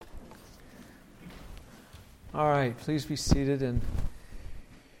All right, please be seated. And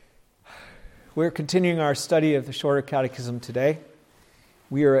we're continuing our study of the Shorter Catechism today.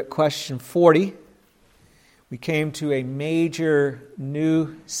 We are at question 40. We came to a major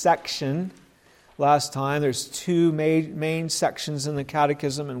new section last time. There's two main sections in the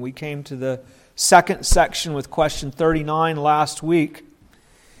Catechism, and we came to the second section with question 39 last week,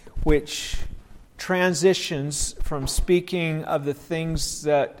 which transitions from speaking of the things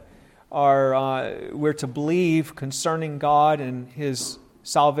that we're to believe concerning God and His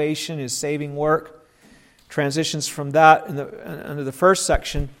salvation, His saving work. Transitions from that under the first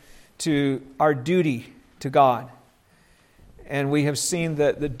section to our duty to God. And we have seen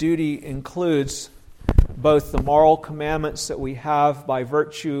that the duty includes both the moral commandments that we have by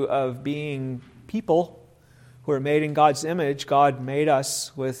virtue of being people who are made in God's image. God made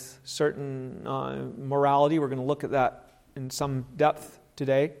us with certain morality. We're going to look at that in some depth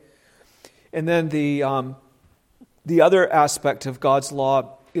today. And then the other aspect of God's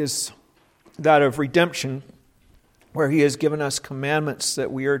law is that of redemption, where He has given us commandments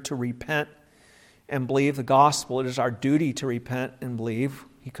that we are to repent and believe the gospel. It is our duty to repent and believe.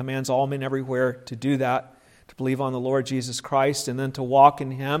 He commands all men everywhere to do that, to believe on the Lord Jesus Christ, and then to walk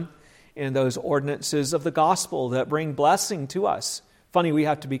in Him in those ordinances of the gospel that bring blessing to us. Funny, we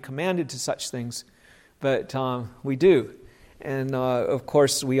have to be commanded to such things, but we do. And of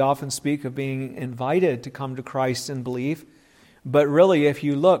course, we often speak of being invited to come to Christ and believe. But really, if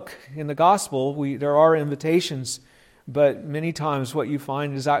you look in the gospel, there are invitations, but many times what you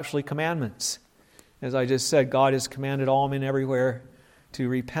find is actually commandments. As I just said, God has commanded all men everywhere to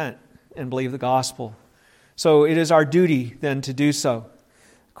repent and believe the gospel. So it is our duty then to do so.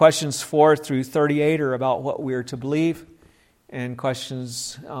 Questions 4 through 38 are about what we are to believe, and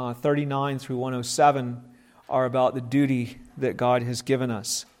questions 39 through 107 are about the duty that God has given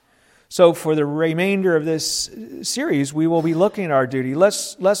us. So for the remainder of this series, we will be looking at our duty.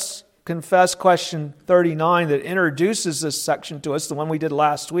 Let's confess question 39 that introduces this section to us, the one we did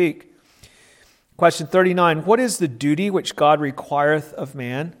last week. Question 39, what is the duty which God requireth of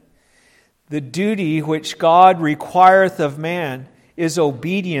man? The duty which God requireth of man is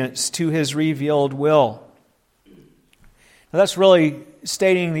obedience to His revealed will. Now that's really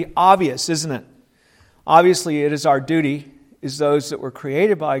stating the obvious, isn't it? Obviously, it is our duty, is those that were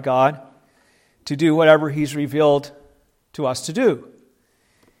created by God, to do whatever He's revealed to us to do.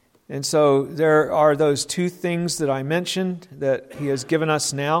 And so there are those two things that I mentioned that He has given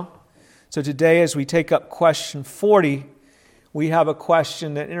us now. So today, as we take up question 40, we have a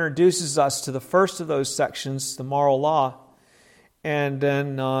question that introduces us to the first of those sections, the moral law. And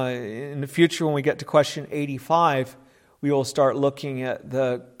then in the future, when we get to question 85, we will start looking at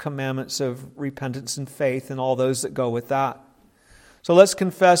the commandments of repentance and faith and all those that go with that. So let's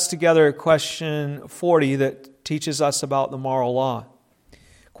confess together question 40 that teaches us about the moral law.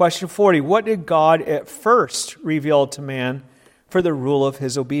 Question 40, what did God at first reveal to man for the rule of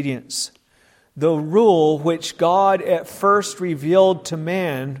his obedience? The rule which God at first revealed to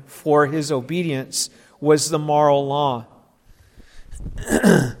man for his obedience was the moral law.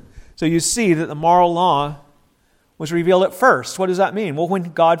 So you see that the moral law was revealed at first. What does that mean? Well,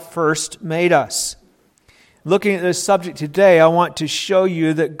 when God first made us. Looking at this subject today, I want to show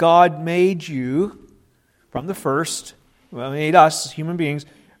you that God made you from the first, made us, human beings,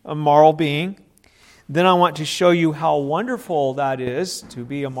 a moral being. Then I want to show you how wonderful that is to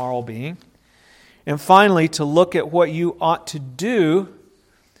be a moral being. And finally, to look at what you ought to do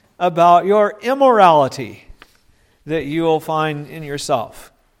about your immorality that you will find in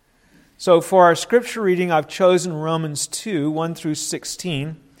yourself. So for our scripture reading, I've chosen Romans 2, 1 through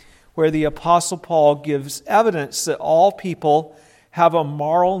 16, where the Apostle Paul gives evidence that all people have a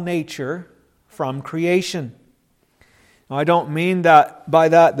moral nature from creation. Now, I don't mean that by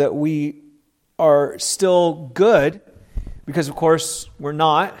that we are still good, because of course we're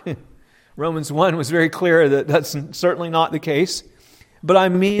not. Romans 1 was very clear that that's certainly not the case. But I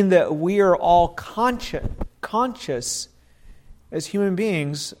mean that we are all conscious as human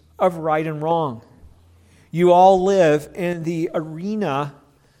beings of right and wrong. You all live in the arena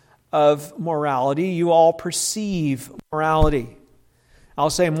of morality. You all perceive morality.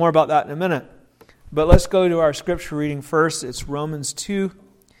 I'll say more about that in a minute. But let's go to our scripture reading first. It's Romans 2,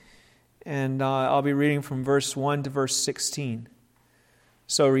 and I'll be reading from verse 1 to verse 16.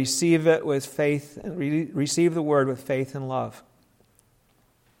 So receive it with faith, receive the word with faith and love.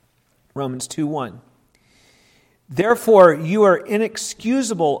 Romans 2:1. Therefore you are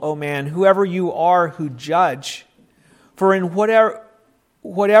inexcusable, O man, whoever you are who judge. For in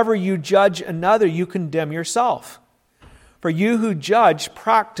whatever you judge another, you condemn yourself. For you who judge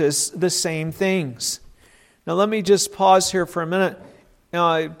practice the same things. Now let me just pause here for a minute.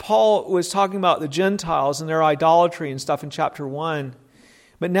 Now, Paul was talking about the Gentiles and their idolatry and stuff in chapter 1.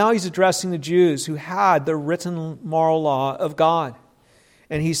 But now he's addressing the Jews who had the written moral law of God.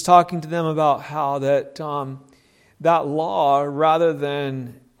 And he's talking to them about how that law, rather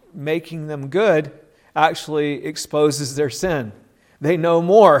than making them good, actually exposes their sin. They know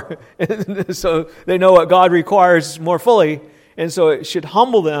more. So they know what God requires more fully. And so it should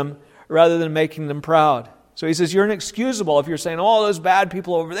humble them rather than making them proud. So he says, you're inexcusable if you're saying, oh, those bad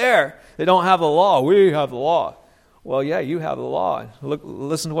people over there, they don't have the law. We have the law. Well, yeah, you have the law.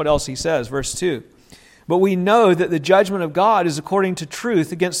 Listen to what else he says, verse 2. But we know that the judgment of God is according to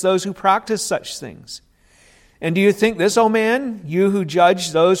truth against those who practice such things. And do you think this, O man, you who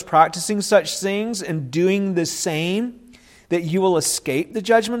judge those practicing such things and doing the same, that you will escape the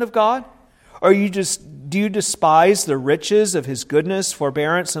judgment of God? Or do you despise the riches of His goodness,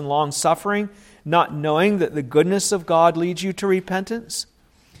 forbearance, and long-suffering, not knowing that the goodness of God leads you to repentance?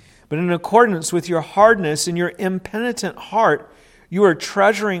 But in accordance with your hardness and your impenitent heart, you are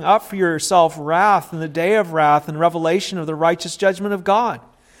treasuring up for yourself wrath in the day of wrath and revelation of the righteous judgment of God,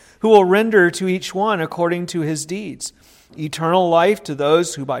 who will render to each one according to his deeds. Eternal life to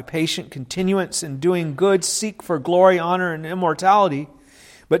those who by patient continuance in doing good seek for glory, honor, and immortality.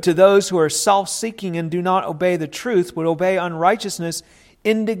 But to those who are self-seeking and do not obey the truth, but obey unrighteousness,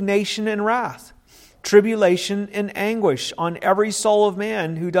 indignation and wrath, tribulation and anguish on every soul of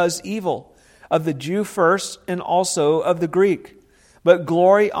man who does evil, of the Jew first and also of the Greek. But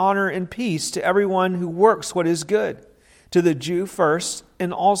glory, honor, and peace to everyone who works what is good, to the Jew first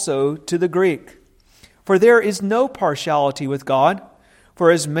and also to the Greek. For there is no partiality with God,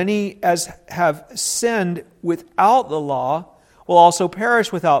 for as many as have sinned without the law will also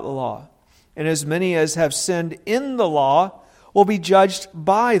perish without the law, and as many as have sinned in the law will be judged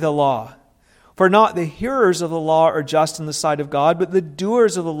by the law. For not the hearers of the law are just in the sight of God, but the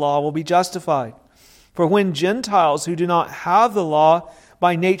doers of the law will be justified. For when Gentiles who do not have the law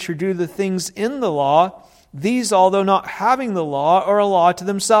by nature do the things in the law, these, although not having the law, are a law to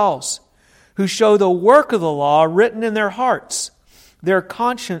themselves, who show the work of the law written in their hearts, their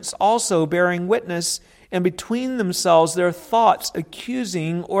conscience also bearing witness, and between themselves their thoughts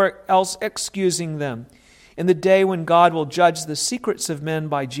accusing or else excusing them, in the day when God will judge the secrets of men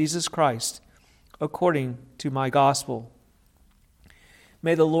by Jesus Christ, according to my gospel.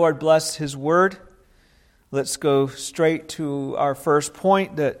 May the Lord bless His word. Let's go straight to our first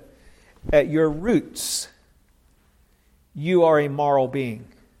point, that at your roots, you are a moral being.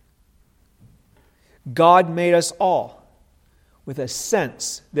 God made us all with a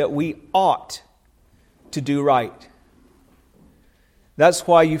sense that we ought to do right. That's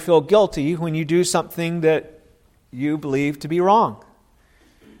why you feel guilty when you do something that you believe to be wrong.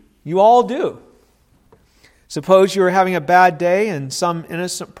 You all do. Suppose you're having a bad day and some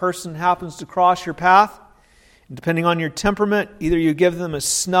innocent person happens to cross your path. And depending on your temperament, either you give them a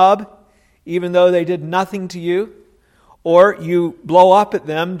snub, even though they did nothing to you, or you blow up at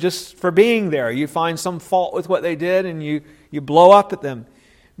them just for being there. You find some fault with what they did and you blow up at them.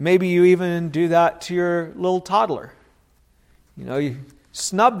 Maybe you even do that to your little toddler. You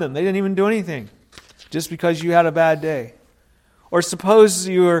snub them. They didn't even do anything just because you had a bad day. Or suppose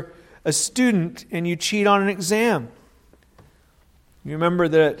you're a student and you cheat on an exam. You remember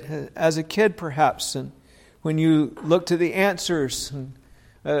that as a kid perhaps, and when you looked at the answers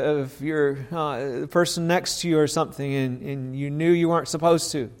of your the person next to you or something, and you knew you weren't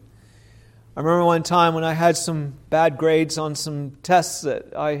supposed to. I remember one time when I had some bad grades on some tests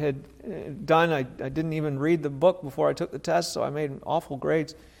that I had done. I didn't even read the book before I took the test, so I made awful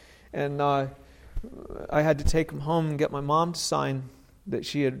grades. And I had to take them home and get my mom to sign that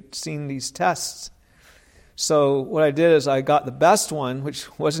she had seen these tests. So what I did is I got the best one,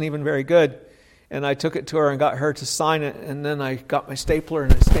 which wasn't even very good, and I took it to her and got her to sign it, and then I got my stapler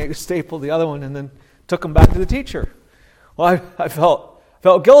and I stapled the other one and then took them back to the teacher. Well, I felt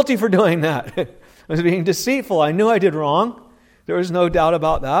guilty for doing that. I was being deceitful. I knew I did wrong. There was no doubt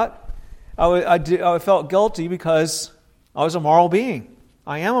about that. I felt guilty because I was a moral being.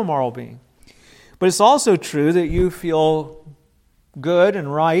 I am a moral being. But it's also true that you feel good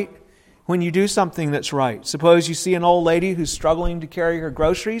and right when you do something that's right. Suppose you see an old lady who's struggling to carry her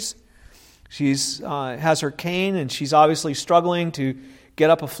groceries. She's has her cane and she's obviously struggling to get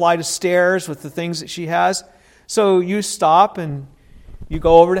up a flight of stairs with the things that she has. So you stop and you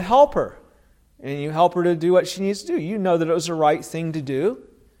go over to help her. And you help her to do what she needs to do. You know that it was the right thing to do.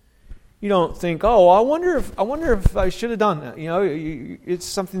 You don't think, oh, I wonder if I should have done that. It's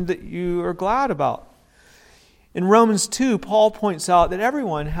something that you are glad about. In Romans 2, Paul points out that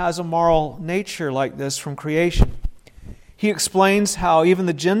everyone has a moral nature like this from creation. He explains how even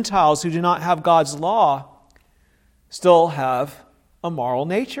the Gentiles who do not have God's law still have a moral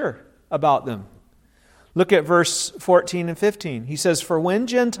nature about them. Look at verse 14 and 15. He says, "For when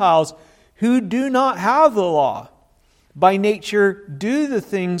Gentiles who do not have the law by nature do the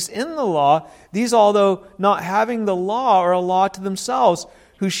things in the law, these, although not having the law, are a law to themselves,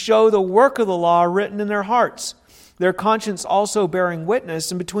 who show the work of the law written in their hearts, their conscience also bearing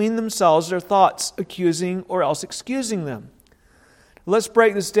witness, and between themselves their thoughts accusing or else excusing them." Let's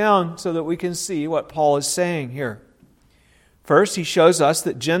break this down so that we can see what Paul is saying here. First, he shows us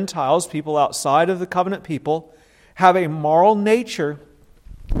that Gentiles, people outside of the covenant people, have a moral nature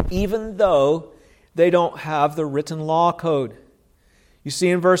even though they don't have the written law code. You see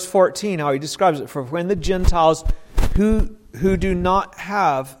in verse 14 how he describes it. "For when the Gentiles who do not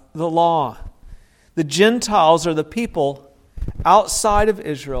have the law." The Gentiles are the people outside of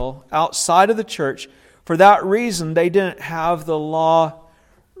Israel, outside of the church. For that reason, they didn't have the law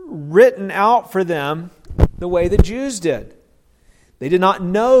written out for them the way the Jews did. They did not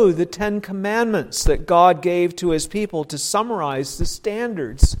know the 10 Commandments that God gave to His people to summarize the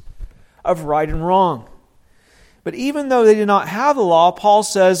standards of right and wrong. But even though they did not have the law, Paul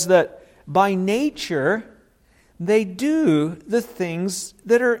says that by nature, they do the things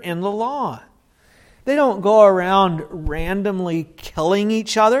that are in the law. They don't go around randomly killing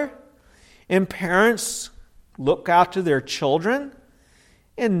each other. And parents look after their children,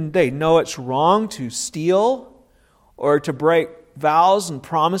 and they know it's wrong to steal or to break vows and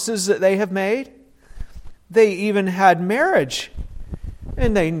promises that they have made. They even had marriage,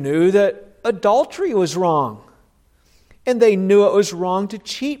 and they knew that adultery was wrong, and they knew it was wrong to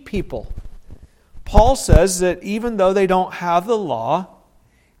cheat people. Paul says that even though they don't have the law,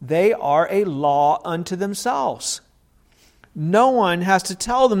 they are a law unto themselves. No one has to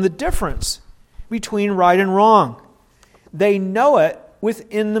tell them the difference between right and wrong. They know it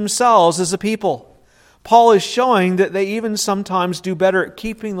within themselves as a people. Paul is showing that they even sometimes do better at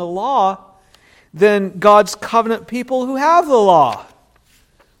keeping the law than God's covenant people who have the law,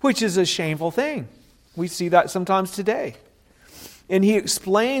 which is a shameful thing. We see that sometimes today. And he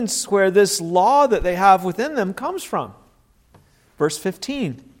explains where this law that they have within them comes from. Verse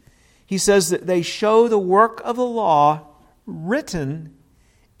 15, he says that they show the work of the law written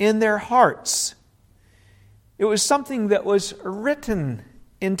in their hearts. It was something that was written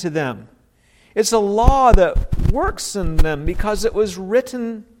into them. It's a law that works in them because it was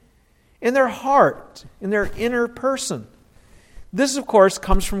written in their heart, in their inner person. This, of course,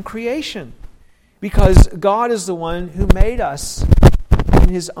 comes from creation because God is the one who made us in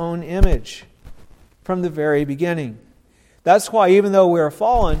His own image from the very beginning. That's why even though we are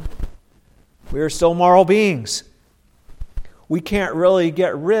fallen, we are still moral beings. We can't really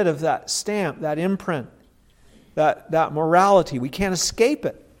get rid of that stamp, that imprint, that morality. We can't escape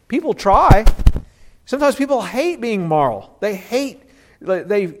it. People try. Sometimes people hate being moral. They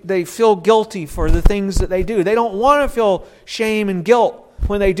feel guilty for the things that they do. They don't want to feel shame and guilt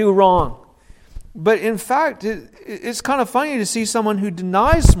when they do wrong. But in fact, it's kind of funny to see someone who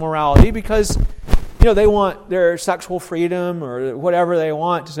denies morality because they want their sexual freedom or whatever they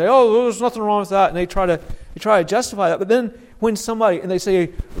want to say, "Oh, there's nothing wrong with that," and they try to justify that. But then when somebody and they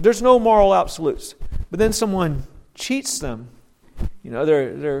say there's no moral absolutes, but then someone cheats them,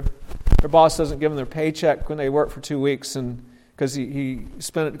 their boss doesn't give them their paycheck when they work for 2 weeks, and because he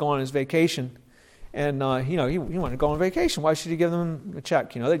spent it going on his vacation, and he wanted to go on vacation. Why should he give them a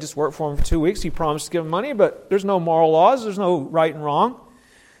check? They just worked for him for 2 weeks. He promised to give them money, but there's no moral laws. There's no right and wrong.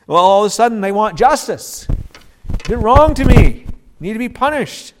 Well, all of a sudden they want justice. You did wrong to me. You need to be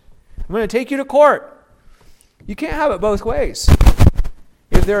punished. I'm going to take you to court. You can't have it both ways.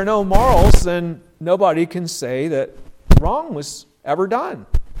 If there are no morals, then nobody can say that wrong was ever done.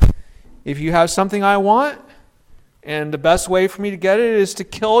 If you have something I want, and the best way for me to get it is to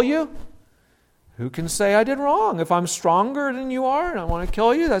kill you, who can say I did wrong? If I'm stronger than you are and I want to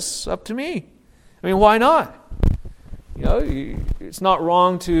kill you, that's up to me. I mean, why not? It's not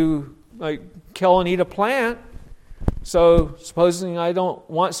wrong to kill and eat a plant. So supposing I don't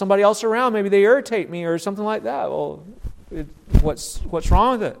want somebody else around, maybe they irritate me or something like that. Well, what's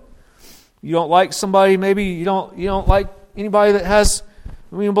wrong with it? You don't like somebody, maybe you don't like anybody that has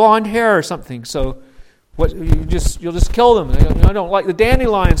blonde hair or something. So you'll just kill them. I don't like the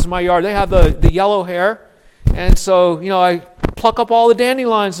dandelions in my yard. They have the yellow hair, and so I pluck up all the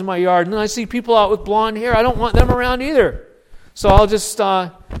dandelions in my yard. And then I see people out with blonde hair. I don't want them around either. So I'll just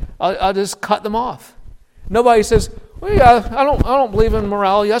cut them off. Nobody says, "Well, yeah, I don't believe in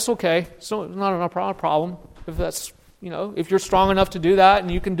morality. That's okay. So it's not a problem." If that's, if you're strong enough to do that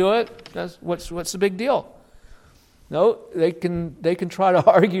and you can do it, what's the big deal? No, they can try to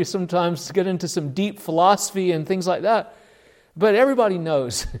argue sometimes to get into some deep philosophy and things like that. But everybody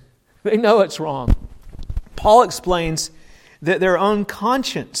knows. They know it's wrong. Paul explains that their own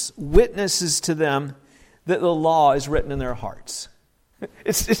conscience witnesses to them that the law is written in their hearts.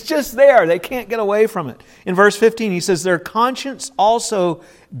 It's just there. They can't get away from it. In verse 15, he says, their conscience also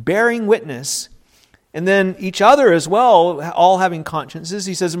bearing witness, and then each other as well, all having consciences.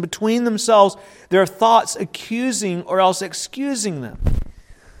 He says, and between themselves, their thoughts accusing or else excusing them.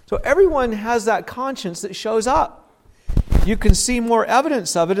 So everyone has that conscience that shows up. You can see more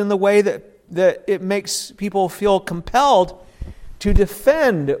evidence of it in the way that it makes people feel compelled to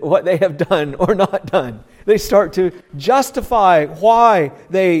defend what they have done or not done. They start to justify why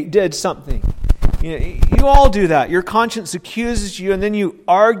they did something. You all do that. Your conscience accuses you, and then you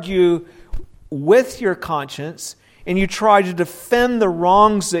argue with your conscience, and you try to defend the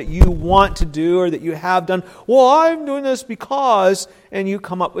wrongs that you want to do or that you have done. Well, I'm doing this because, and you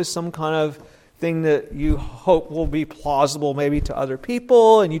come up with some kind of thing that you hope will be plausible maybe to other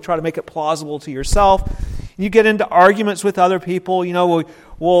people, and you try to make it plausible to yourself. You get into arguments with other people,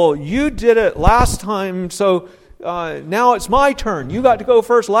 well, you did it last time, so now it's my turn. You got to go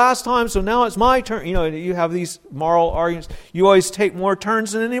first last time, so now it's my turn. You have these moral arguments. You always take more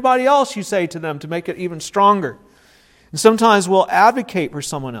turns than anybody else, you say to them, to make it even stronger. And sometimes we'll advocate for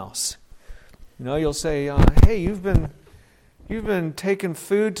someone else. You'll say, hey, you've been taking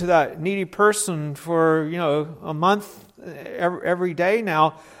food to that needy person for, a month every day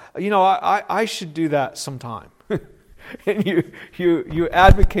now. I should do that sometime. And you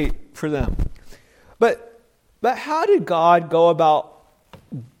advocate for them. But how did God go about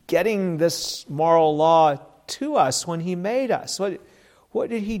getting this moral law to us when He made us? What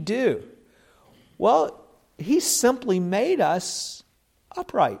did He do? Well, He simply made us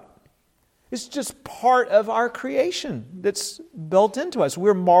upright. It's just part of our creation that's built into us.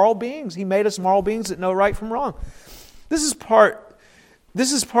 We're moral beings. He made us moral beings that know right from wrong. This is part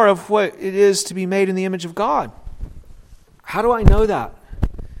of what it is to be made in the image of God. How do I know that?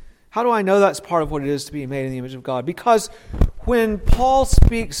 How do I know that's part of what it is to be made in the image of God? Because when Paul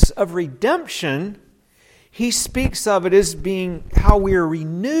speaks of redemption, he speaks of it as being how we are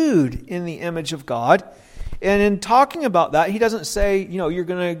renewed in the image of God. And in talking about that, he doesn't say, you're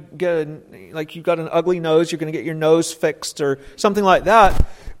going to get, like you've got an ugly nose, you're going to get your nose fixed or something like that.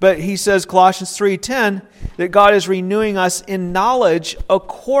 But he says, Colossians 3:10, that God is renewing us in knowledge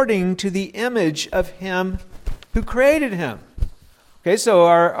according to the image of Him who created Him. Okay, so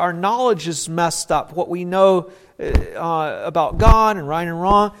our knowledge is messed up, what we know about God and right and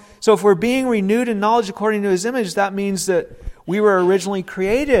wrong. So if we're being renewed in knowledge according to His image, that means that we were originally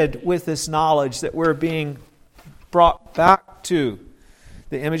created with this knowledge, that we're being brought back to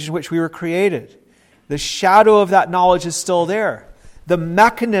the image in which we were created. The shadow of that knowledge is still there. The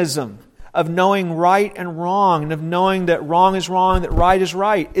mechanism of knowing right and wrong, and of knowing that wrong is wrong, that right is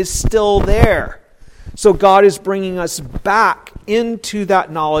right, is still there. So God is bringing us back into that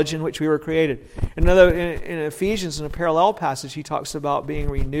knowledge in which we were created. In Ephesians, in a parallel passage, he talks about being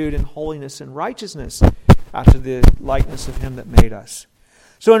renewed in holiness and righteousness after the likeness of Him that made us.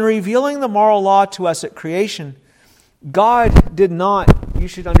 So in revealing the moral law to us at creation, God did not, you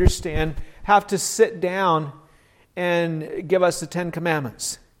should understand, have to sit down and give us the 10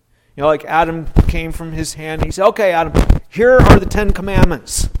 Commandments. Like Adam came from his hand and he said, okay, Adam, here are the 10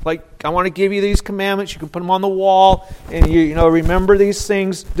 Commandments. Like, I want to give you these commandments. You can put them on the wall and you remember these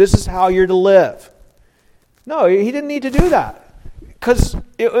things. This is how you're to live. No, he didn't need to do that because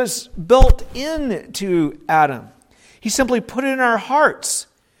it was built into Adam. He simply put it in our hearts.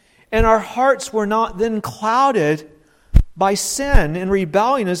 And our hearts were not then clouded by sin and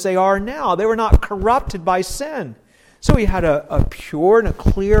rebellion as they are now. They were not corrupted by sin. So we had a pure and a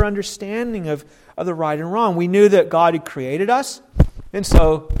clear understanding of the right and wrong. We knew that God had created us, and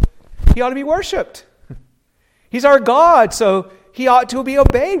so He ought to be worshipped. He's our God, so He ought to be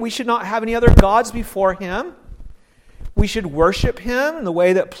obeyed. We should not have any other gods before Him. We should worship Him in the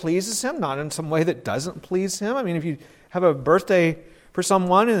way that pleases Him, not in some way that doesn't please Him. I mean, if you have a birthday for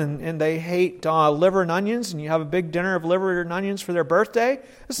someone and they hate liver and onions, and you have a big dinner of liver and onions for their birthday,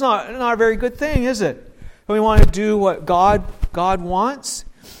 it's not a very good thing, is it? We want to do what God wants.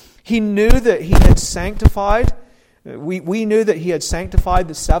 He knew that He had sanctified. We knew that He had sanctified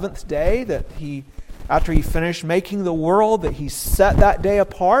the seventh day, that after He finished making the world, that He set that day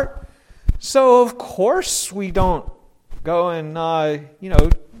apart. So, of course, we don't go and,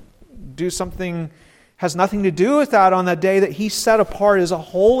 do something has nothing to do with that on the day that He set apart as a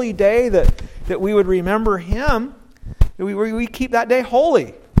holy day that that we would remember Him, that we keep that day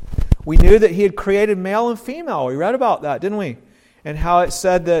holy. We knew that He had created male and female. We read about that, didn't we? And how it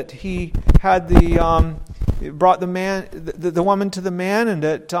said that He had brought the woman to the man, and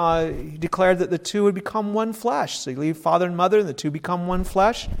that He declared that the two would become one flesh. So you leave father and mother, and the two become one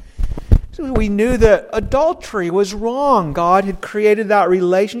flesh. So we knew that adultery was wrong. God had created that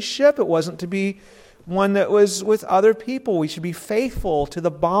relationship. It wasn't to be one that was with other people. We should be faithful to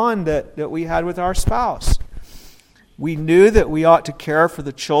the bond that we had with our spouse. We knew that we ought to care for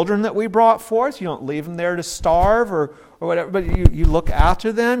the children that we brought forth. You don't leave them there to starve or whatever, but you look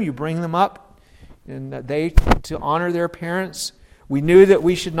after them, you bring them up, and that they to honor their parents. We knew that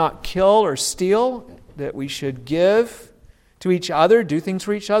we should not kill or steal, that we should give to each other, do things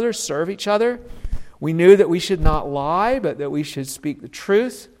for each other, serve each other. We knew that we should not lie, but that we should speak the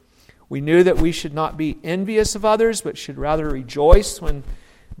truth. We knew that we should not be envious of others, but should rather rejoice when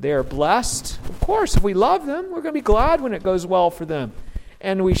they are blessed. Of course, if we love them, we're going to be glad when it goes well for them.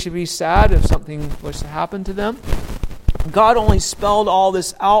 And we should be sad if something was to happen to them. God only spelled all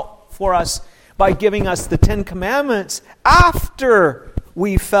this out for us by giving us the 10 Commandments after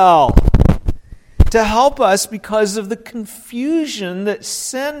we fell, to help us because of the confusion that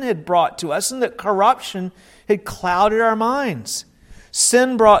sin had brought to us and that corruption had clouded our minds.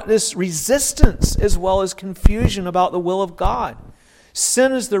 Sin brought this resistance as well as confusion about the will of God.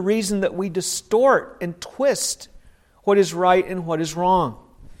 Sin is the reason that we distort and twist what is right and what is wrong.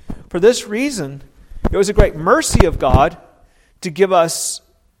 For this reason, it was a great mercy of God to give us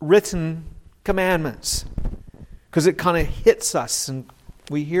written commandments, because it kind of hits us and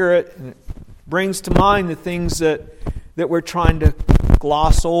we hear it and it brings to mind the things that we're trying to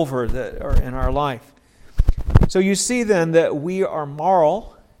gloss over that are in our life. So you see then that we are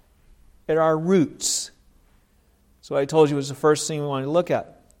moral at our roots. So I told you was the first thing we wanted to look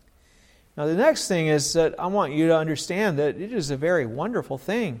at. Now the next thing is that I want you to understand that it is a very wonderful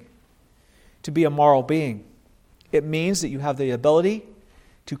thing to be a moral being. It means that you have the ability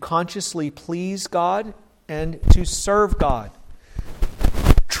to consciously please God and to serve God.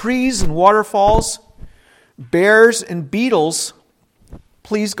 Trees and waterfalls, bears and beetles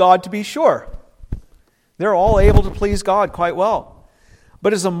please God to be sure. They're all able to please God quite well.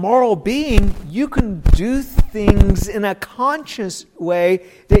 But as a moral being, you can do things in a conscious way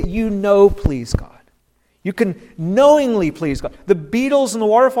that you know please God. You can knowingly please God. The beetles and the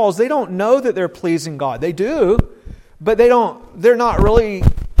waterfalls, they don't know that they're pleasing God. They do, but they don't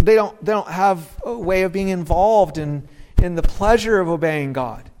have a way of being involved in the pleasure of obeying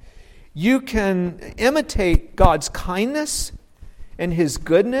God. You can imitate God's kindness and His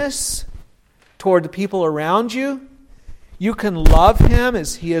goodness toward the people around you. You can love Him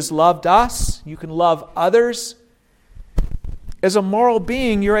as He has loved us. You can love others. As a moral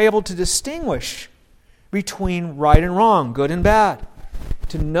being, you're able to distinguish between right and wrong, good and bad.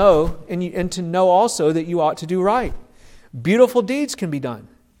 To know, and to know also that you ought to do right. Beautiful deeds can be done.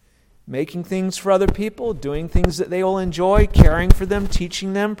 Making things for other people, doing things that they will enjoy, caring for them,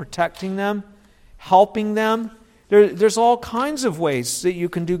 teaching them, protecting them, helping them. There's all kinds of ways that you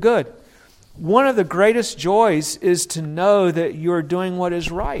can do good. One of the greatest joys is to know that you're doing what is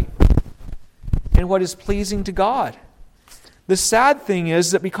right and what is pleasing to God. The sad thing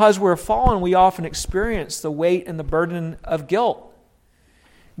is that because we're fallen, we often experience the weight and the burden of guilt.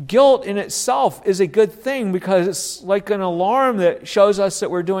 Guilt in itself is a good thing because it's like an alarm that shows us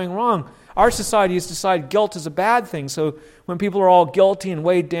that we're doing wrong. Our society has decided guilt is a bad thing. So when people are all guilty and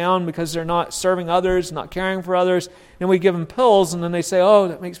weighed down because they're not serving others, not caring for others, then we give them pills and then they say, oh,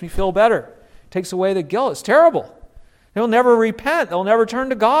 that makes me feel better. It takes away the guilt. It's terrible. They'll never repent. They'll never turn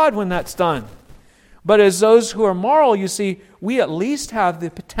to God when that's done. But as those who are moral, you see, we at least have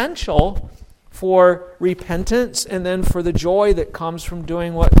the potential for repentance and then for the joy that comes from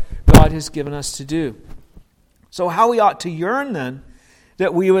doing what God has given us to do. So how we ought to yearn then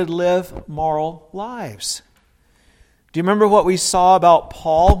that we would live moral lives. Do you remember what we saw about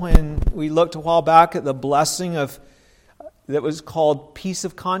Paul when we looked a while back at the blessing that was called peace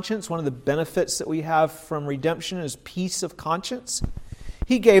of conscience? One of the benefits that we have from redemption is peace of conscience.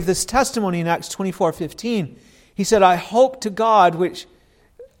 He gave this testimony in Acts 24:15. He said, I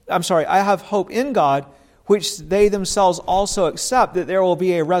have hope in God, which they themselves also accept, that there will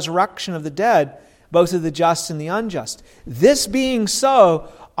be a resurrection of the dead, both of the just and the unjust. This being so,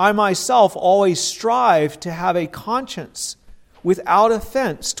 I myself always strive to have a conscience without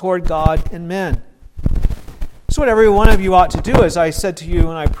offense toward God and men. That's what every one of you ought to do, as I said to you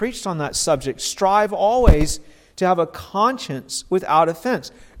when I preached on that subject. Strive always to have a conscience without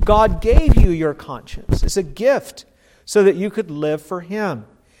offense. God gave you your conscience. It's a gift so that you could live for Him.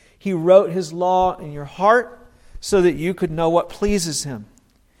 He wrote His law in your heart so that you could know what pleases Him.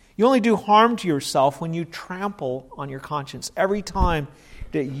 You only do harm to yourself when you trample on your conscience every time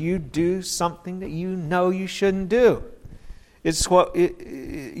that you do something that you know you shouldn't do. It's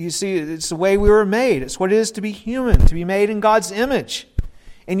it's the way we were made. It's what it is to be human, to be made in God's image.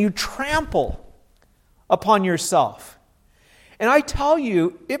 And you trample upon yourself. And I tell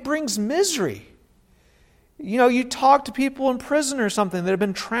you, it brings misery. You know, you talk to people in prison or something that have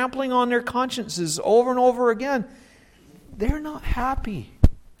been trampling on their consciences over and over again. They're not happy.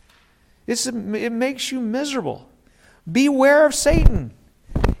 It makes you miserable. Beware of Satan.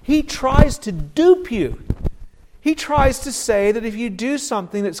 He tries to dupe you. He tries to say that if you do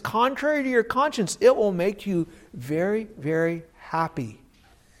something that's contrary to your conscience, it will make you very, very happy.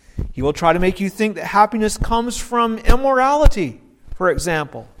 He will try to make you think that happiness comes from immorality, for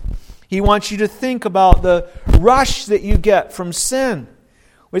example. He wants you to think about the rush that you get from sin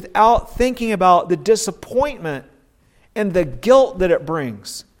without thinking about the disappointment and the guilt that it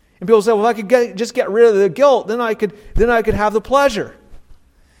brings. And people say, well, if I could just get rid of the guilt, then I could have the pleasure.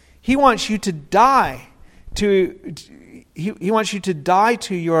 He wants you to die he wants you to die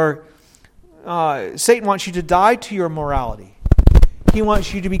to your Satan wants you to die to your morality. He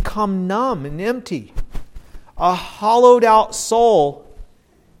wants you to become numb and empty, a hollowed out soul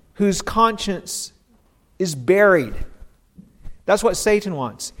whose conscience is buried. That's what Satan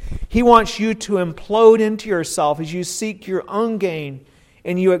wants. He wants you to implode into yourself as you seek your own gain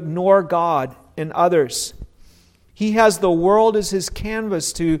and you ignore God and others. He has the world as his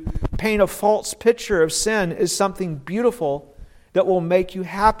canvas to paint a false picture of sin as something beautiful that will make you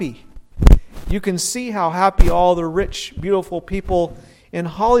happy. You can see how happy all the rich, beautiful people in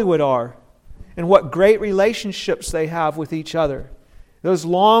Hollywood are and what great relationships they have with each other. Those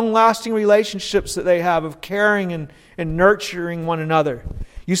long-lasting relationships that they have of caring and nurturing one another.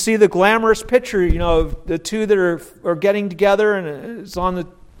 You see the glamorous picture, of the two that are getting together and it's on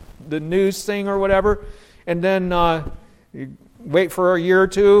the news thing or whatever. And then you wait for a year or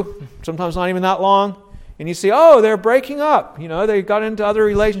two, sometimes not even that long, and you see, they're breaking up. They got into other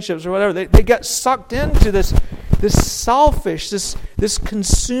relationships or whatever. They get sucked into this selfish, this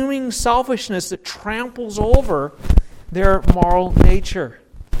consuming selfishness that tramples over their moral nature.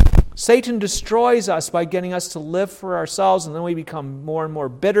 Satan destroys us by getting us to live for ourselves, and then we become more and more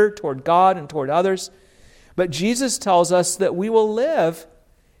bitter toward God and toward others. But Jesus tells us that we will live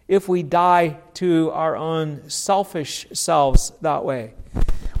if we die to our own selfish selves that way.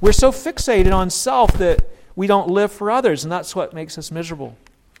 We're so fixated on self that we don't live for others, and that's what makes us miserable.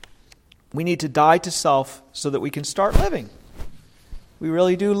 We need to die to self so that we can start living. We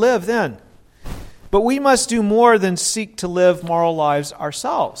really do live then. But we must do more than seek to live moral lives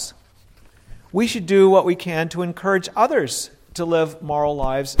ourselves. We should do what we can to encourage others to live moral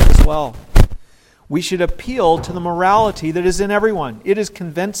lives as well. We should appeal to the morality that is in everyone. It is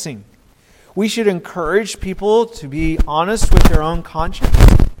convincing. We should encourage people to be honest with their own conscience,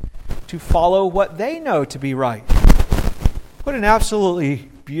 to follow what they know to be right. What an absolutely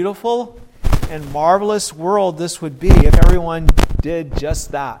beautiful and marvelous world this would be if everyone did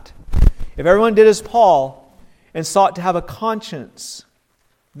just that. If everyone did as Paul and sought to have a conscience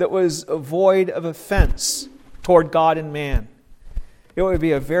that was void of offense toward God and man, it would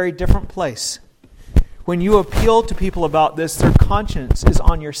be a very different place. When you appeal to people about this, their conscience is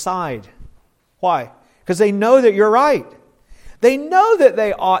on your side. Why? Because they know that you're right. They know that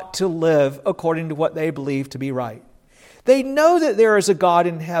they ought to live according to what they believe to be right. They know that there is a God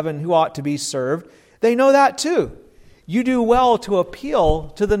in heaven who ought to be served. They know that too. You do well to appeal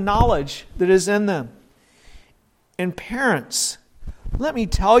to the knowledge that is in them. And parents, let me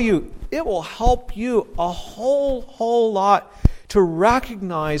tell you, it will help you a whole lot to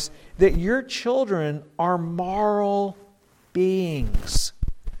recognize that your children are moral beings.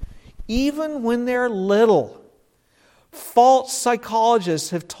 Even when they're little. False psychologists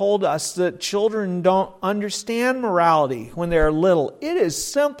have told us that children don't understand morality when they're little. It is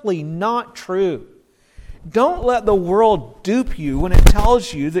simply not true. Don't let the world dupe you when it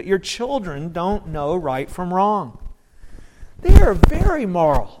tells you that your children don't know right from wrong. They are very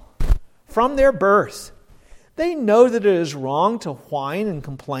moral from their birth. They know that it is wrong to whine and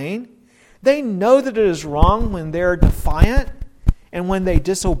complain. They know that it is wrong when they're defiant and when they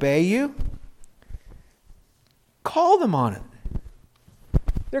disobey you. Call them on it.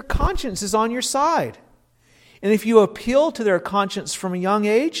 Their conscience is on your side. And if you appeal to their conscience from a young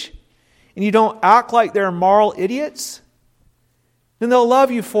age and you don't act like they're moral idiots, then they'll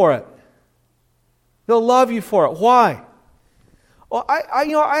love you for it. They'll love you for it. Why? Well,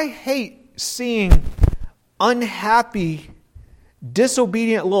 I hate seeing unhappy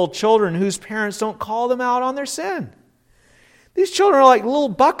disobedient little children whose parents don't call them out on their sin. These children are like little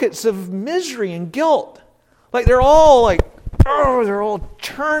buckets of misery and guilt. Like they're all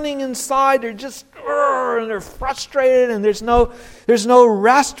churning inside. They're just, and they're frustrated, and there's no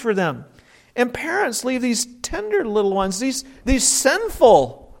rest for them. And parents leave these tender little ones, these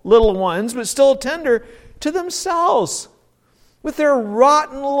sinful little ones, but still tender, to themselves, with their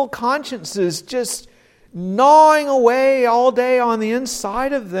rotten little consciences just gnawing away all day on the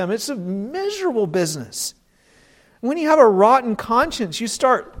inside of them. It's a miserable business. When you have a rotten conscience, you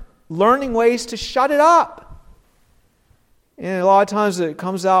start learning ways to shut it up. And a lot of times it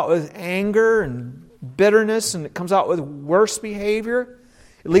comes out with anger and bitterness, and it comes out with worse behavior.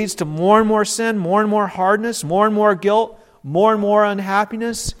 It leads to more and more sin, more and more hardness, more and more guilt, more and more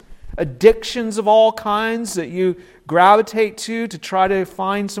unhappiness, addictions of all kinds that you gravitate to try to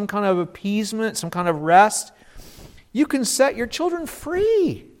find some kind of appeasement, some kind of rest. You can set your children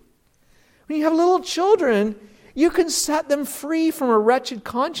free. When you have little children, you can set them free from a wretched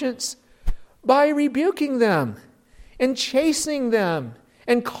conscience by rebuking them and chastening them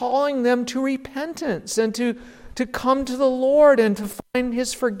and calling them to repentance and to come to the Lord and to find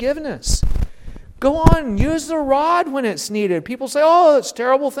His forgiveness. Go on, use the rod when it's needed. People say, oh, it's a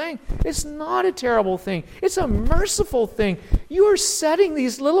terrible thing. It's not a terrible thing. It's a merciful thing. You are setting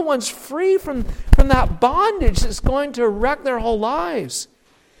these little ones free from that bondage that's going to wreck their whole lives.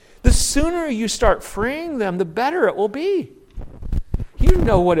 The sooner you start freeing them, the better it will be. You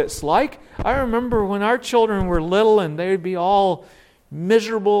know what it's like. I remember when our children were little and they would be all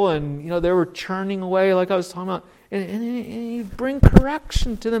miserable and they were churning away like I was talking about. And you bring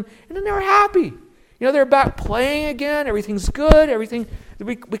correction to them, and then they were happy. They're back playing again. Everything's good. Everything,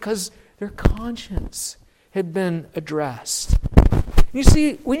 because their conscience had been addressed. You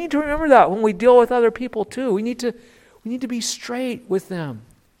see, we need to remember that when we deal with other people too. We need to be straight with them.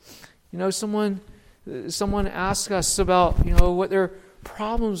 Someone asks us about what their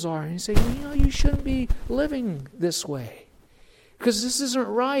problems are, and you say, you shouldn't be living this way because this isn't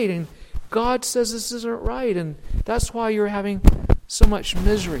right, and God says this isn't right, and that's why you're having so much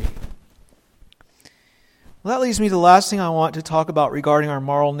misery. Well, that leads me to the last thing I want to talk about regarding our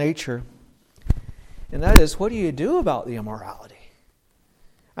moral nature, and that is, what do you do about the immorality?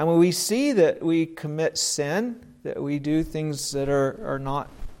 And when we see that we commit sin, that we do things that are not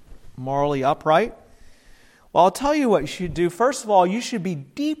morally upright, well, I'll tell you what you should do. First of all, you should be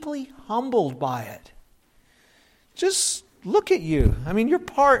deeply humbled by it. Just look at you. I mean, you're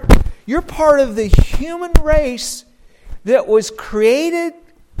part of the human race that was created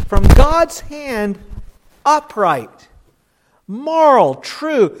from God's hand upright, moral,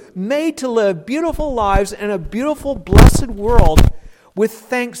 true, made to live beautiful lives in a beautiful, blessed world with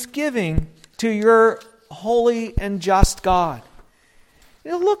thanksgiving to your holy and just God.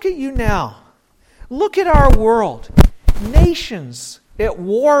 Look at you now. Look at our world. Nations at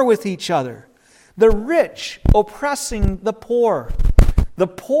war with each other. The rich oppressing the poor. The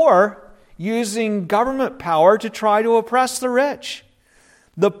poor using government power to try to oppress the rich.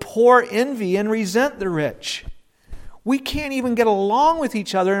 The poor envy and resent the rich. We can't even get along with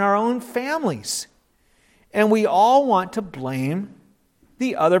each other in our own families. And we all want to blame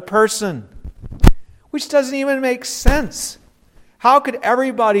the other person, which doesn't even make sense. How could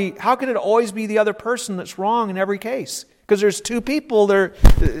it always be the other person that's wrong in every case? Because there's two people that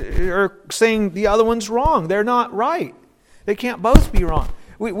are saying the other one's wrong. They're not right. They can't both be wrong.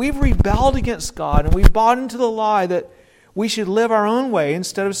 We've rebelled against God, and we've bought into the lie that we should live our own way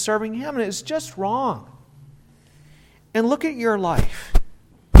instead of serving Him, and it's just wrong. And look at your life.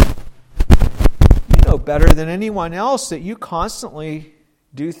 You know better than anyone else that you constantly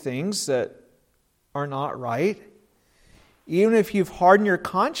do things that are not right. Even if you've hardened your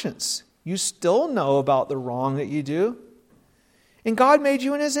conscience, you still know about the wrong that you do. And God made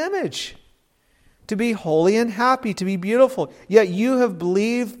you in His image to be holy and happy, to be beautiful. Yet you have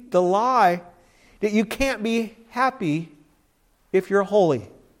believed the lie that you can't be happy if you're holy.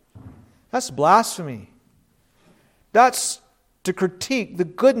 That's blasphemy. That's to critique the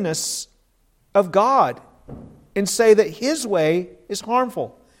goodness of God and say that His way is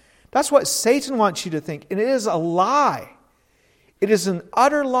harmful. That's what Satan wants you to think. And it is a lie. It is an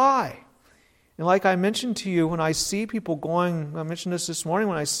utter lie. And like I mentioned to you, when I see people I mentioned this morning,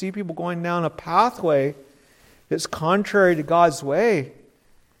 when I see people going down a pathway that's contrary to God's way,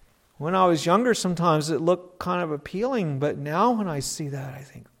 when I was younger sometimes it looked kind of appealing, but now when I see that I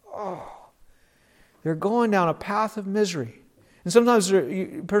think, they're going down a path of misery. And sometimes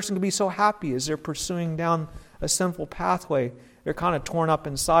a person can be so happy as they're pursuing down a sinful pathway They're kind of torn up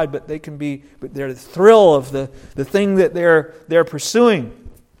inside, but but they're the thrill of the thing that they're pursuing.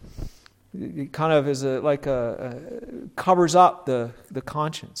 It kind of is covers up the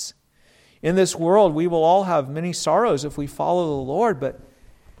conscience. In this world, we will all have many sorrows if we follow the Lord, but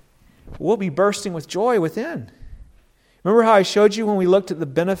we'll be bursting with joy within. Remember how I showed you when we looked at the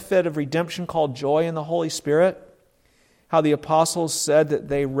benefit of redemption called joy in the Holy Spirit? How the apostles said that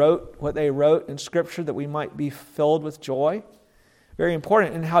they wrote what they wrote in Scripture that we might be filled with joy? Very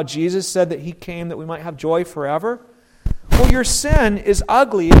important. And how Jesus said that He came that we might have joy forever? Well, your sin is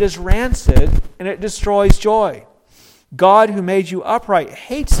ugly, it is rancid, and it destroys joy. God who made you upright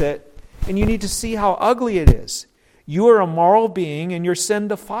hates it, and you need to see how ugly it is. You are a moral being, and your sin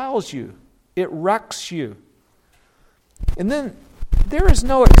defiles you. It wrecks you. And then there is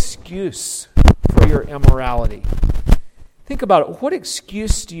no excuse for your immorality. Think about it. What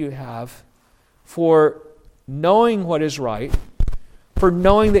excuse do you have for knowing what is right, for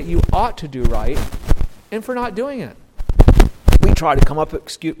knowing that you ought to do right, and for not doing it? We try to come up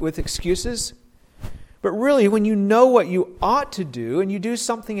with excuses. But really, when you know what you ought to do and you do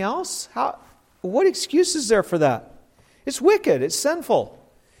something else, what excuse is there for that? It's wicked. It's sinful.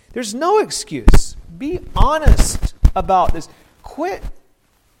 There's no excuse. Be honest about this. Quit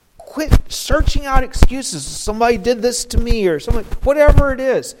searching out excuses. Somebody did this to me or something, whatever it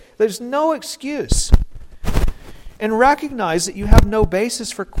is. There's no excuse. And recognize that you have no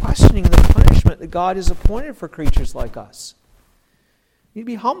basis for questioning the punishment that God has appointed for creatures like us. You need to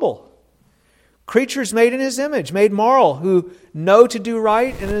be humble. Creatures made in His image, made moral, who know to do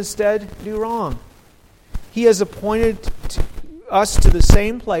right and instead do wrong. He has appointed us to the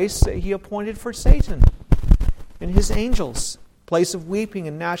same place that He appointed for Satan and his angels, place of weeping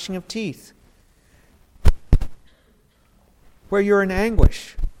and gnashing of teeth, where you're in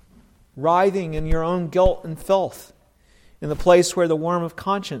anguish, writhing in your own guilt and filth, in the place where the worm of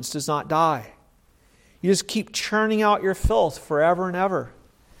conscience does not die. You just keep churning out your filth forever and ever.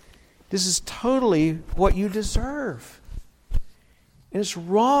 This is totally what you deserve. And it's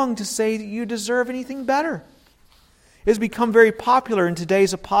wrong to say that you deserve anything better. It has become very popular in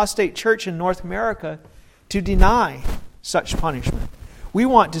today's apostate church in North America to deny such punishment. We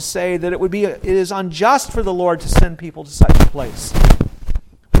want to say that it is unjust for the Lord to send people to such a place.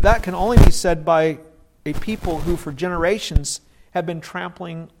 But that can only be said by a people who for generations have been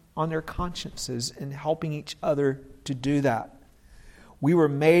trampling on their consciences and helping each other to do that. We were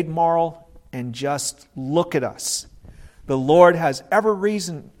made moral, and just look at us. The Lord has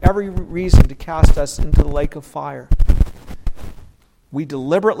every reason to cast us into the lake of fire. We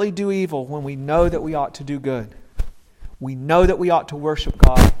deliberately do evil when we know that we ought to do good. We know that we ought to worship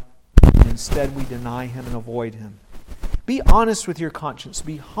God, and instead we deny Him and avoid Him. Be honest with your conscience.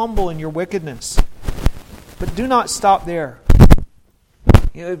 Be humble in your wickedness. But do not stop there.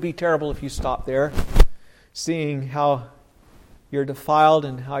 It would be terrible if you stopped there, seeing how you're defiled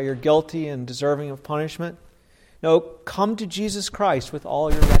and how you're guilty and deserving of punishment. No, come to Jesus Christ with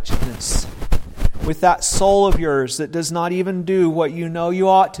all your wretchedness, with that soul of yours that does not even do what you know you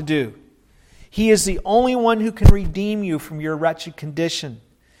ought to do. He is the only one who can redeem you from your wretched condition.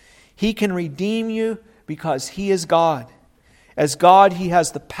 He can redeem you because He is God. As God, He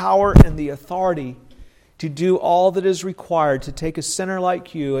has the power and the authority to do all that is required to take a sinner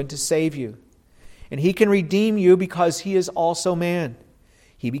like you and to save you. And He can redeem you because He is also man.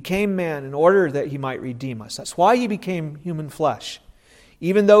 He became man in order that He might redeem us. That's why He became human flesh.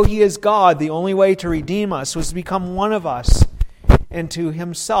 Even though He is God, the only way to redeem us was to become one of us and to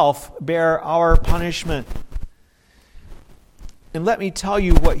Himself bear our punishment. And let me tell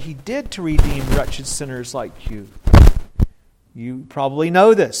you what He did to redeem wretched sinners like you. You probably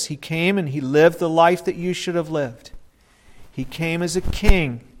know this. He came and He lived the life that you should have lived. He came as a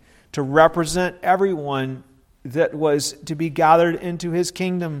king to represent everyone that was to be gathered into His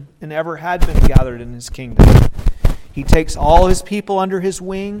kingdom and ever had been gathered in His kingdom. He takes all His people under His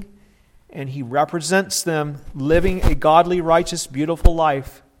wing and He represents them living a godly, righteous, beautiful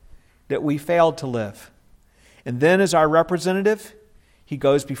life that we failed to live. And then as our representative, He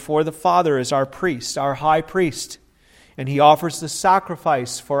goes before the Father as our priest, our high priest, and He offers the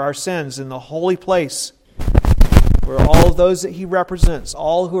sacrifice for our sins in the holy place where all of those that He represents,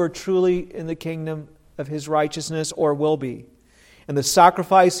 all who are truly in the kingdom of His righteousness or will be. And the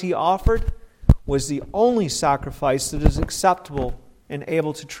sacrifice He offered was the only sacrifice that is acceptable and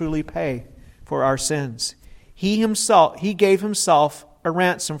able to truly pay for our sins. He gave Himself a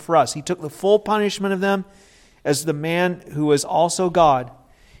ransom for us. He took the full punishment of them as the man who was also God,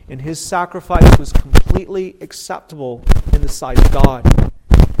 and His sacrifice was completely acceptable in the sight of God.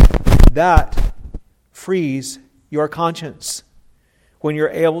 That frees your conscience. when you're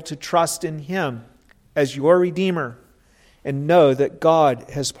able to trust in Him as your Redeemer and know that God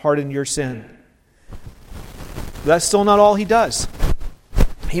has pardoned your sin. That's still not all He does.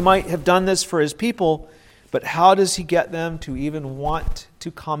 He might have done this for His people, but how does He get them to even want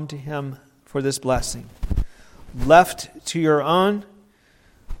to come to Him for this blessing? Left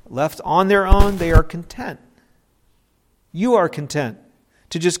on their own, they are content. You are content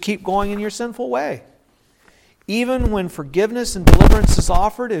to just keep going in your sinful way. Even when forgiveness and deliverance is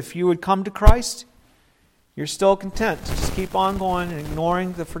offered, if you would come to Christ, you're still content to just keep on going and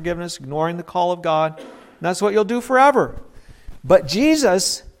ignoring the forgiveness, ignoring the call of God. And that's what you'll do forever. But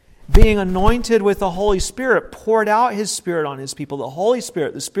Jesus, being anointed with the Holy Spirit, poured out His Spirit on His people, the Holy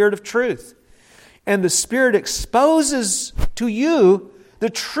Spirit, the Spirit of truth. And the Spirit exposes to you the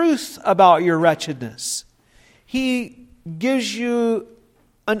truth about your wretchedness. He gives you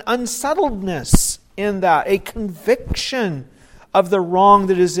an unsettledness in that, a conviction of the wrong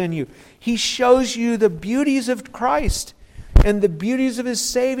that is in you. He shows you the beauties of Christ and the beauties of His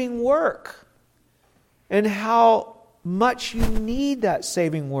saving work and how much you need that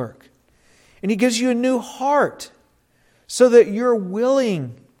saving work. And He gives you a new heart so that you're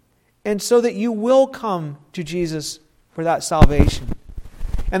willing and so that you will come to Jesus for that salvation.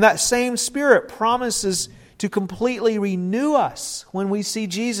 And that same Spirit promises to completely renew us when we see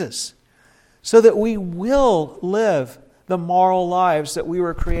Jesus, so that we will live the moral lives that we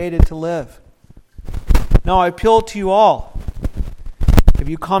were created to live. Now I appeal to you all, if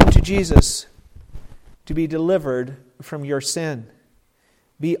you come to Jesus, to be delivered from your sin.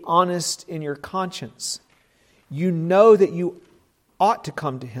 Be honest in your conscience. You know that you ought to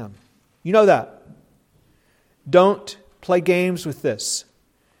come to Him. You know that. Don't play games with this.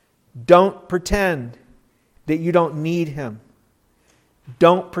 Don't pretend that you don't need Him.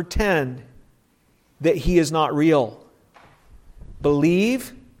 Don't pretend that He is not real.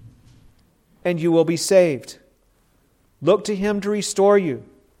 Believe and you will be saved. Look to Him to restore you.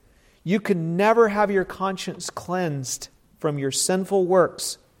 You can never have your conscience cleansed from your sinful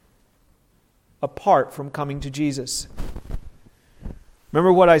works apart from coming to Jesus.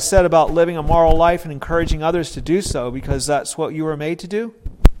 Remember what I said about living a moral life and encouraging others to do so because that's what you were made to do?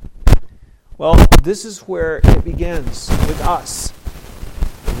 Well, this is where it begins with us.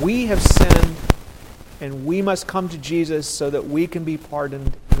 We have sinned and we must come to Jesus so that we can be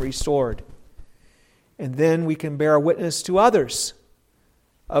pardoned and restored. And then we can bear witness to others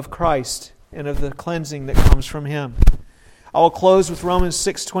of Christ and of the cleansing that comes from Him. I will close with Romans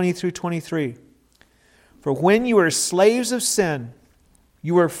 6:20 through 23. For when you were slaves of sin,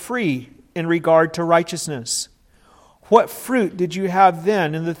 you were free in regard to righteousness. What fruit did you have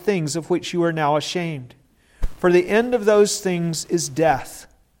then in the things of which you are now ashamed? For the end of those things is death.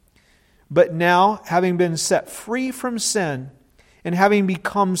 But now, having been set free from sin and having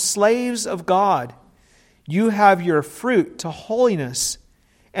become slaves of God, you have your fruit to holiness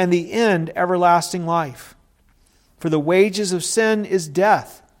and the end everlasting life. For the wages of sin is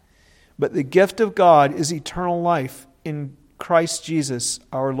death, but the gift of God is eternal life in Christ Jesus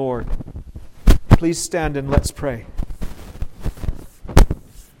our Lord. Please stand and let's pray.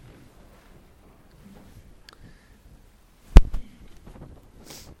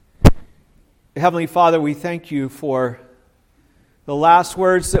 Heavenly Father, we thank You for the last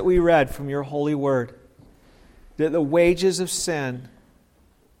words that we read from Your holy word, that the wages of sin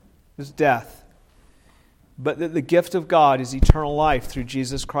is death, but that the gift of God is eternal life through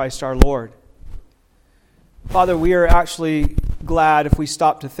Jesus Christ our Lord. Father, we are actually glad, if we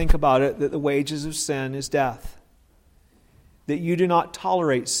stop to think about it, that the wages of sin is death, that You do not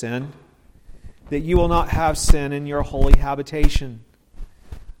tolerate sin, that You will not have sin in Your holy habitation.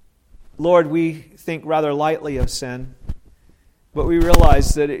 Lord, we think rather lightly of sin, but we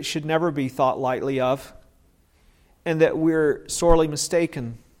realize that it should never be thought lightly of, and that we're sorely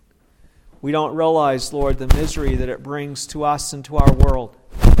mistaken. We don't realize, Lord, the misery that it brings to us and to our world.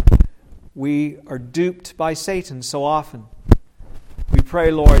 We are duped by Satan so often. We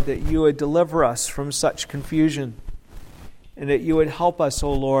pray, Lord, that You would deliver us from such confusion, and that You would help us,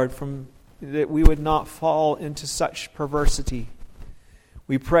 O Lord, that we would not fall into such perversity.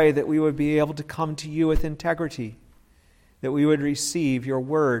 We pray that we would be able to come to You with integrity, that we would receive Your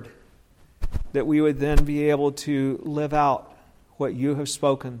word, that we would then be able to live out what You have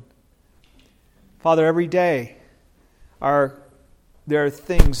spoken. Father, every day there are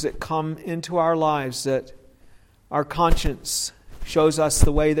things that come into our lives that our conscience shows us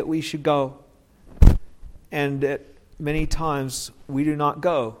the way that we should go, and that many times we do not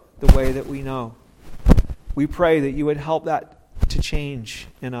go the way that we know. We pray that You would help that to change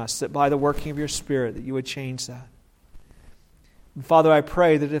in us, that by the working of Your Spirit that You would change that. And Father, I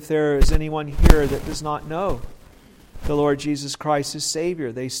pray that if there is anyone here that does not know the Lord Jesus Christ as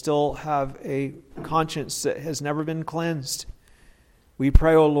Savior, they still have a conscience that has never been cleansed. We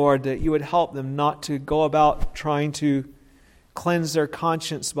pray, O Lord, that you would help them not to go about trying to cleanse their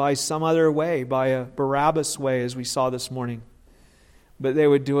conscience by some other way, by a Barabbas way, as we saw this morning. But they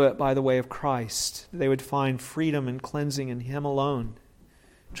would do it by the way of Christ. They would find freedom and cleansing in Him alone.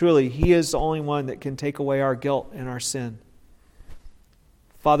 Truly, He is the only one that can take away our guilt and our sin.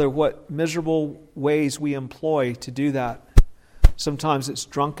 Father, what miserable ways we employ to do that. Sometimes it's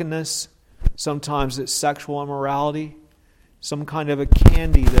drunkenness. Sometimes it's sexual immorality. Some kind of a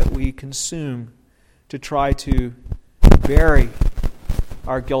candy that we consume to try to bury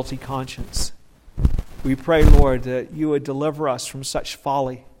our guilty conscience. We pray, Lord, that you would deliver us from such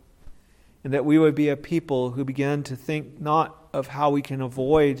folly, and that we would be a people who begin to think not of how we can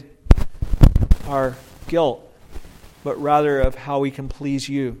avoid our guilt, but rather of how we can please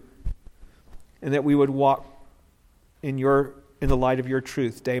you, and that we would walk in the light of your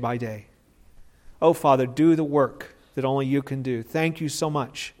truth day by day. Oh, Father, do the work that only you can do. Thank you so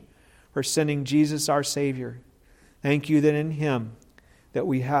much for sending Jesus, our Savior. Thank you that in Him that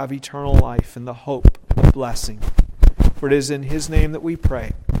we have eternal life and the hope of blessing. For it is in His name that we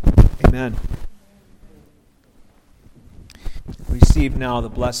pray. Amen. Receive now the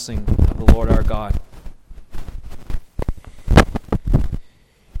blessing of the Lord our God.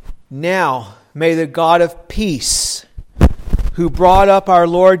 Now may the God of peace, who brought up our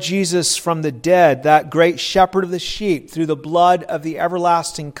Lord Jesus from the dead, that great shepherd of the sheep, through the blood of the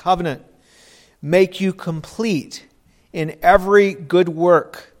everlasting covenant, make you complete in every good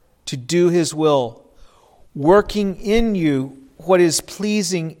work to do His will, working in you what is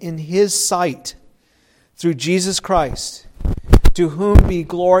pleasing in His sight, through Jesus Christ, to whom be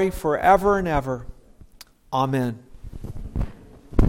glory forever and ever. Amen.